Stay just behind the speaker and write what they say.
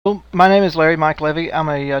My name is Larry Mike Levy. I'm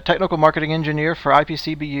a technical marketing engineer for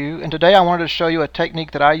IPCBU, and today I wanted to show you a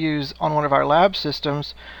technique that I use on one of our lab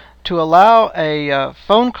systems to allow a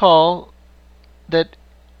phone call that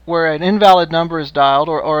where an invalid number is dialed,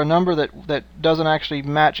 or a number that doesn't actually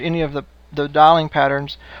match any of the dialing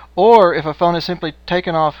patterns, or if a phone is simply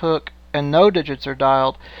taken off hook and no digits are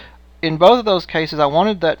dialed. In both of those cases, I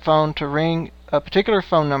wanted that phone to ring a particular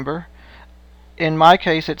phone number. In my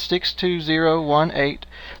case, it's 62018.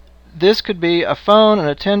 This could be a phone, an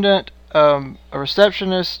attendant, a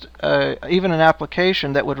receptionist, even an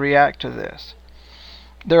application that would react to this.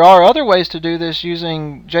 There are other ways to do this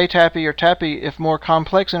using JTapi or Tapi if more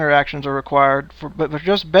complex interactions are required, but for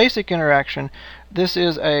just basic interaction, this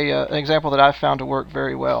is an example that I've found to work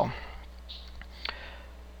very well.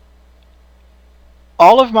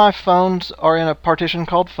 All of my phones are in a partition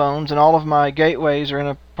called phones, and all of my gateways are in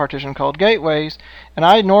a partition called gateways, and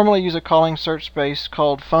I normally use a calling search space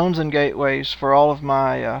called phones and gateways for all of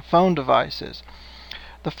my phone devices.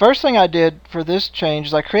 The first thing I did for this change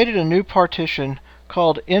is I created a new partition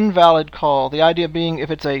called invalid call. The idea being, if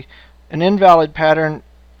it's an invalid pattern,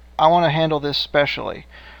 I want to handle this specially.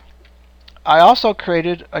 I also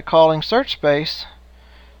created a calling search space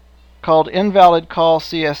called invalid call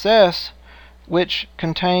CSS, which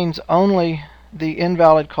contains only the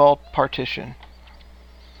invalid call partition.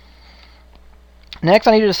 Next,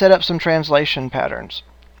 I needed to set up some translation patterns.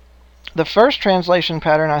 The first translation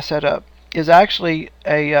pattern I set up is actually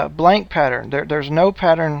a blank pattern. There's no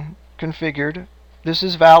pattern configured. This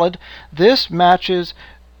is valid. This matches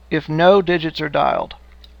if no digits are dialed.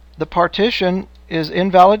 The partition is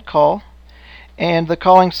invalid call, and the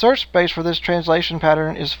calling search space for this translation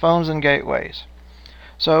pattern is phones and gateways.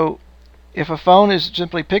 So if a phone is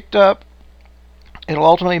simply picked up, it'll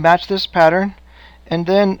ultimately match this pattern. And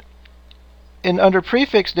then under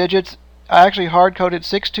prefix digits, I actually hard-coded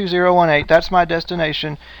 62018. That's my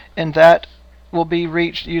destination, and that will be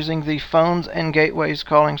reached using the phones and gateways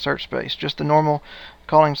calling search space, just the normal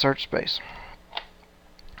calling search space.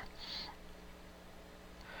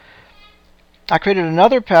 I created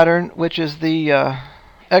another pattern, which is the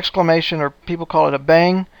exclamation, or people call it a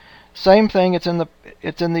bang. Same thing, it's in the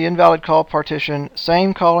invalid call partition,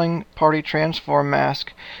 same calling party transform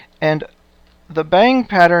mask, and the bang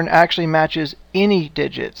pattern actually matches any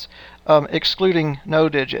digits, excluding no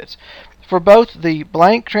digits. For both the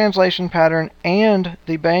blank translation pattern and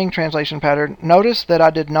the bang translation pattern, notice that I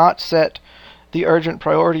did not set the urgent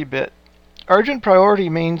priority bit. Urgent priority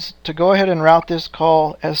means to go ahead and route this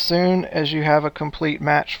call as soon as you have a complete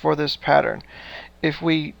match for this pattern. If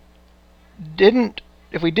we did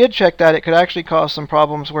check that, it could actually cause some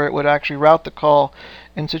problems where it would actually route the call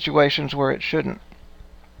in situations where it shouldn't.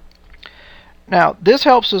 Now, this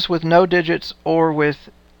helps us with no digits or with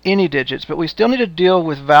any digits, but we still need to deal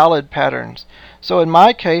with valid patterns. So in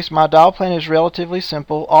my case, my dial plan is relatively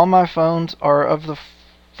simple. All my phones are of the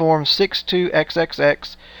form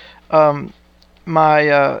 62XXX.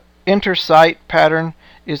 My inter-site pattern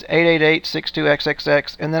is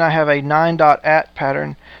 88862XXX, and then I have a 9.at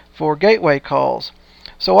pattern for gateway calls.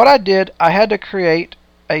 So what I did, I had to create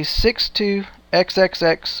a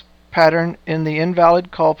 62XXX pattern in the invalid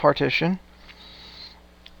call partition.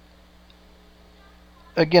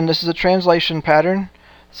 Again, this is a translation pattern.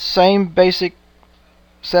 Same basic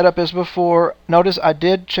setup as before. Notice I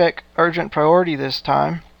did check urgent priority this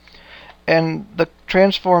time. And the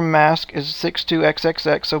transform mask is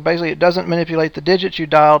 62XXX. So basically it doesn't manipulate the digits you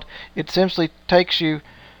dialed. It simply takes you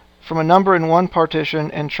from a number in one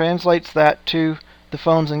partition and translates that to the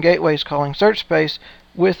phones and gateways calling search space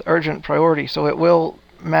with urgent priority. So it will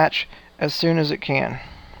match as soon as it can.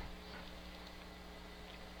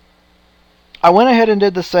 I went ahead and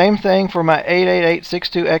did the same thing for my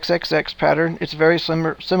 88862XXX pattern. It's very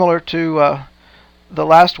similar to the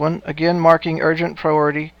last one, again marking urgent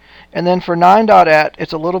priority. And then for 9.at,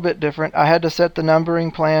 it's a little bit different. I had to set the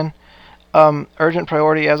numbering plan, urgent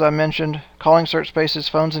priority, as I mentioned, calling search spaces,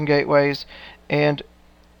 phones and gateways, and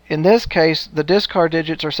in this case the discard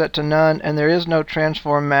digits are set to none, and there is no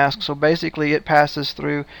transform mask, so basically it passes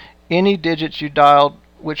through any digits you dialed,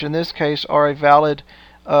 which in this case are a valid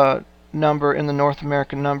number in the North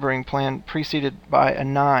American numbering plan, preceded by a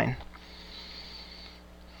 9.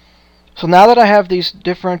 So now that I have these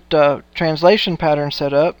different translation patterns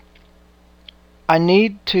set up, I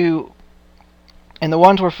need to, and the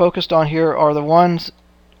ones we're focused on here are the ones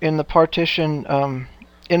in the partition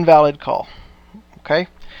invalid call. Okay.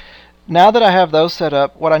 Now that I have those set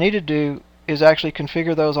up, what I need to do is actually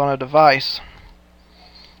configure those on a device.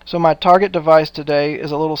 So my target device today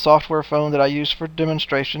is a little software phone that I use for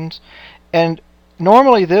demonstrations, and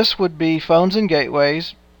normally this would be phones and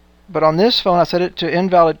gateways, but on this phone I set it to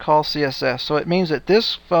invalid call CSS. So it means that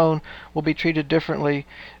this phone will be treated differently,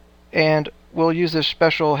 and we'll use this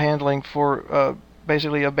special handling for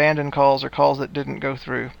basically abandoned calls or calls that didn't go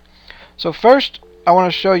through. So first I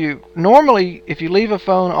want to show you, normally if you leave a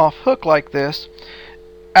phone off hook like this,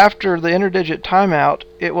 after the interdigit timeout,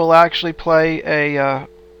 it will actually play a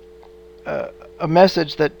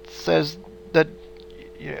message that says that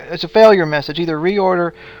it's a failure message, either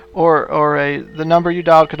reorder or the number you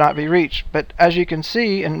dialed could not be reached. But as you can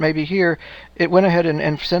see, and maybe here, it went ahead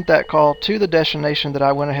and sent that call to the destination that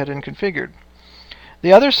I went ahead and configured.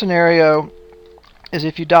 The other scenario is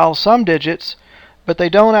if you dial some digits, but they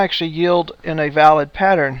don't actually yield in a valid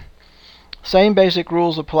pattern. Same basic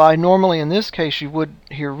rules apply. Normally in this case you would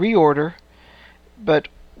hear reorder, but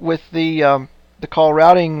with the call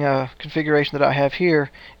routing configuration that I have here,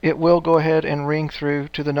 it will go ahead and ring through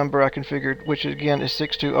to the number I configured, which again is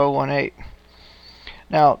 62018.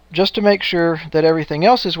 Now, just to make sure that everything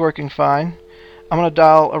else is working fine, I'm going to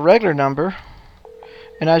dial a regular number,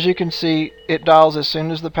 and as you can see, it dials as soon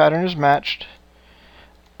as the pattern is matched.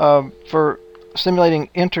 For simulating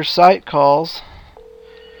inter-site calls,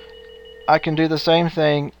 I can do the same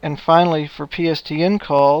thing, and finally for PSTN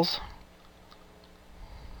calls,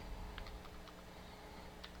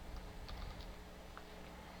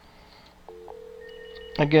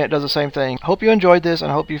 again, it does the same thing. Hope you enjoyed this, and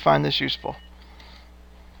I hope you find this useful.